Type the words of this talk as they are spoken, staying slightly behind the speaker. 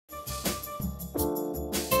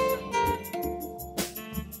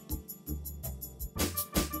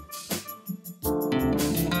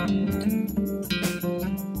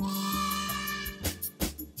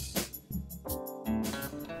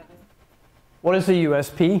What is a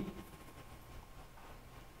USP?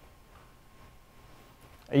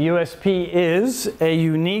 A USP is a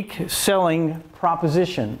unique selling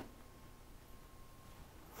proposition.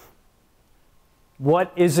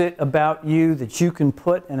 What is it about you that you can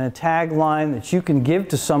put in a tagline that you can give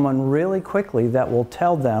to someone really quickly that will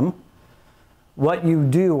tell them what you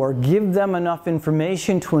do or give them enough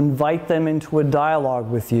information to invite them into a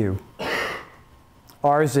dialogue with you?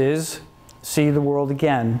 Ours is see the world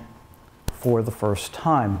again for the first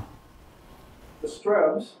time. The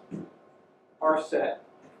strobes are set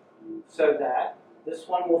so that this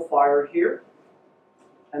one will fire here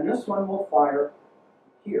and this one will fire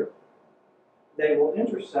here. They will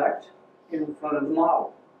intersect in front of the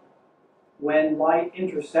model. When light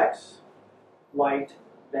intersects, light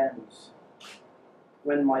bends.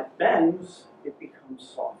 When light bends, it becomes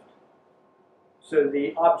soft. So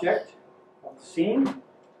the object of the scene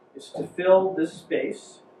is to fill this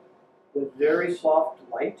space with very soft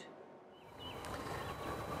light.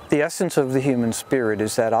 The essence of the human spirit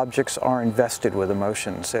is that objects are invested with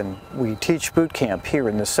emotions, and we teach boot camp here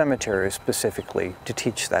in the cemetery specifically to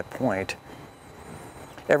teach that point.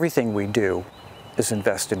 Everything we do is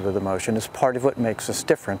invested with emotion. It's part of what makes us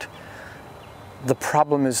different. The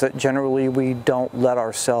problem is that generally we don't let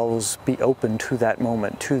ourselves be open to that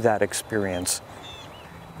moment, to that experience.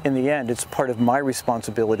 In the end, it's part of my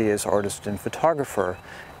responsibility as artist and photographer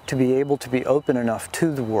to be able to be open enough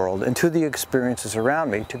to the world and to the experiences around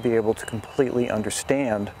me to be able to completely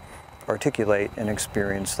understand, articulate, and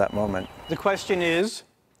experience that moment. The question is,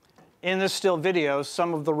 in this still video,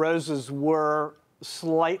 some of the roses were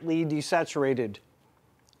slightly desaturated.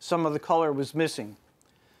 Some of the color was missing.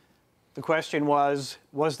 The question was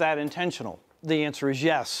that intentional? The answer is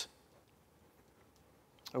yes.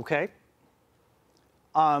 Okay?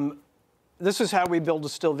 This is how we build a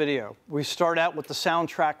still video. We start out with the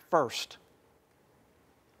soundtrack first.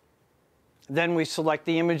 Then we select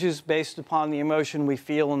the images based upon the emotion we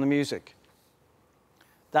feel in the music.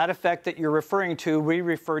 That effect that you're referring to, we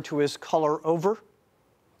refer to as color over.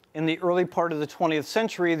 In the early part of the 20th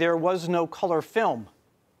century, there was no color film.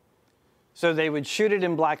 So they would shoot it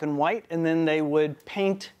in black and white, and then they would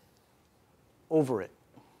paint over it.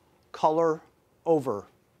 Color over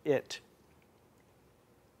it.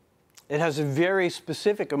 It has a very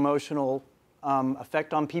specific emotional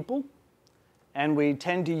effect on people, and we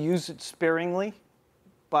tend to use it sparingly,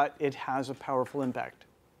 but it has a powerful impact.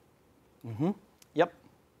 Yep.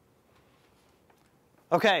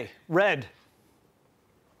 Okay, red.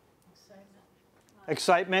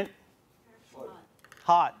 Excitement.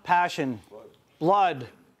 Hot. Passion. Blood.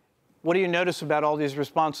 What do you notice about all these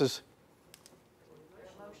responses?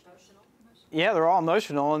 Yeah, they're all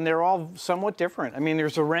emotional, and they're all somewhat different. I mean,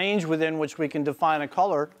 there's a range within which we can define a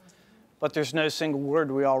color, but there's no single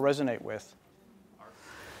word we all resonate with.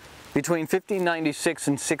 Between 1596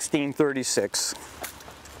 and 1636,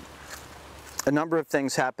 a number of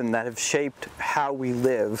things happened that have shaped how we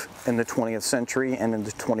live in the 20th century and in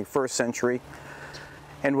the 21st century.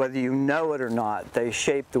 And whether you know it or not, they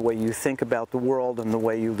shape the way you think about the world and the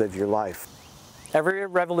way you live your life. Every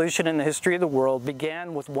revolution in the history of the world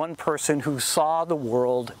began with one person who saw the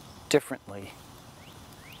world differently.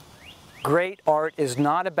 Great art is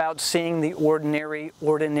not about seeing the ordinary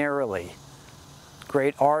ordinarily.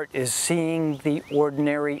 Great art is seeing the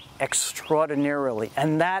ordinary extraordinarily.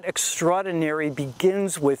 And that extraordinary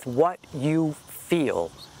begins with what you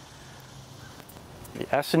feel.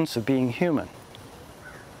 The essence of being human.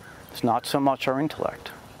 It's not so much our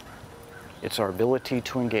intellect. It's our ability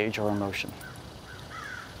to engage our emotion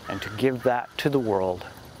and to give that to the world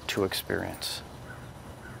to experience.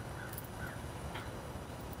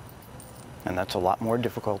 And that's a lot more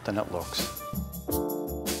difficult than it looks.